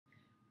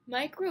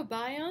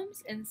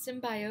Microbiomes and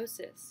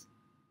symbiosis.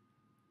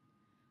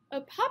 A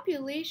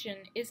population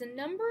is a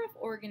number of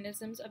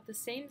organisms of the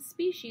same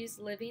species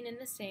living in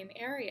the same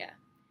area.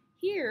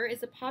 Here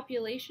is a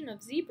population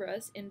of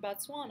zebras in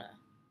Botswana.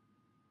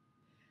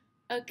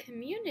 A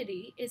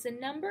community is a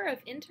number of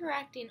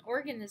interacting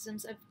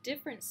organisms of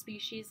different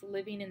species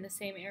living in the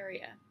same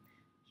area.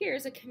 Here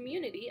is a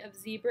community of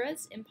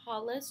zebras,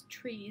 impalas,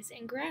 trees,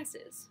 and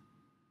grasses.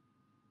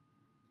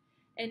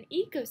 An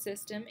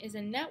ecosystem is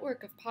a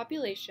network of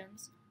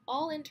populations,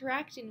 all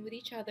interacting with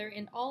each other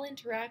and all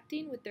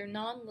interacting with their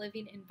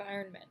non-living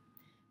environment.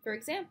 For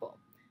example,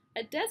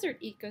 a desert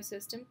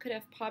ecosystem could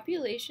have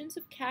populations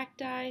of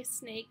cacti,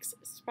 snakes,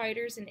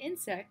 spiders, and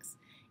insects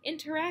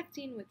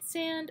interacting with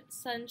sand,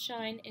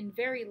 sunshine, and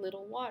very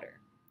little water.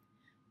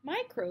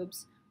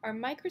 Microbes are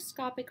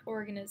microscopic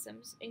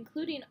organisms,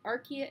 including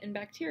archaea and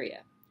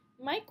bacteria.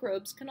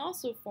 Microbes can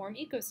also form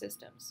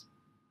ecosystems.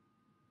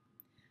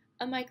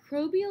 A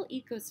microbial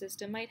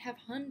ecosystem might have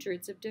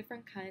hundreds of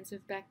different kinds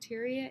of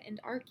bacteria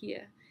and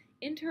archaea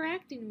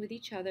interacting with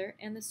each other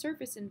and the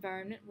surface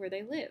environment where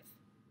they live.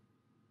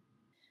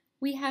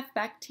 We have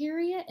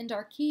bacteria and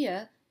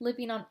archaea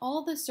living on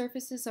all the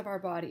surfaces of our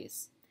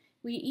bodies.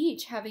 We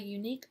each have a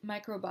unique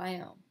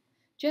microbiome.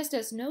 Just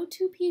as no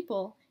two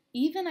people,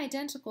 even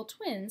identical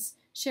twins,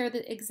 share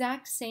the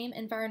exact same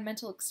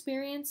environmental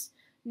experience,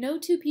 no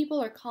two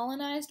people are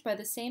colonized by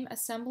the same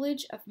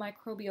assemblage of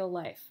microbial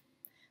life.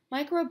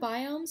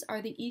 Microbiomes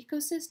are the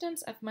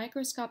ecosystems of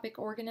microscopic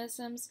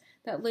organisms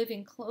that live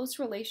in close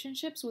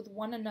relationships with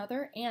one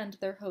another and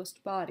their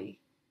host body.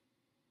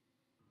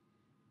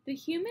 The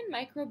human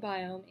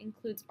microbiome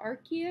includes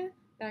archaea,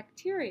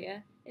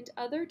 bacteria, and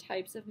other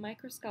types of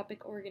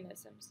microscopic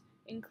organisms,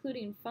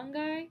 including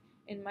fungi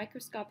and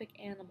microscopic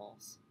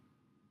animals.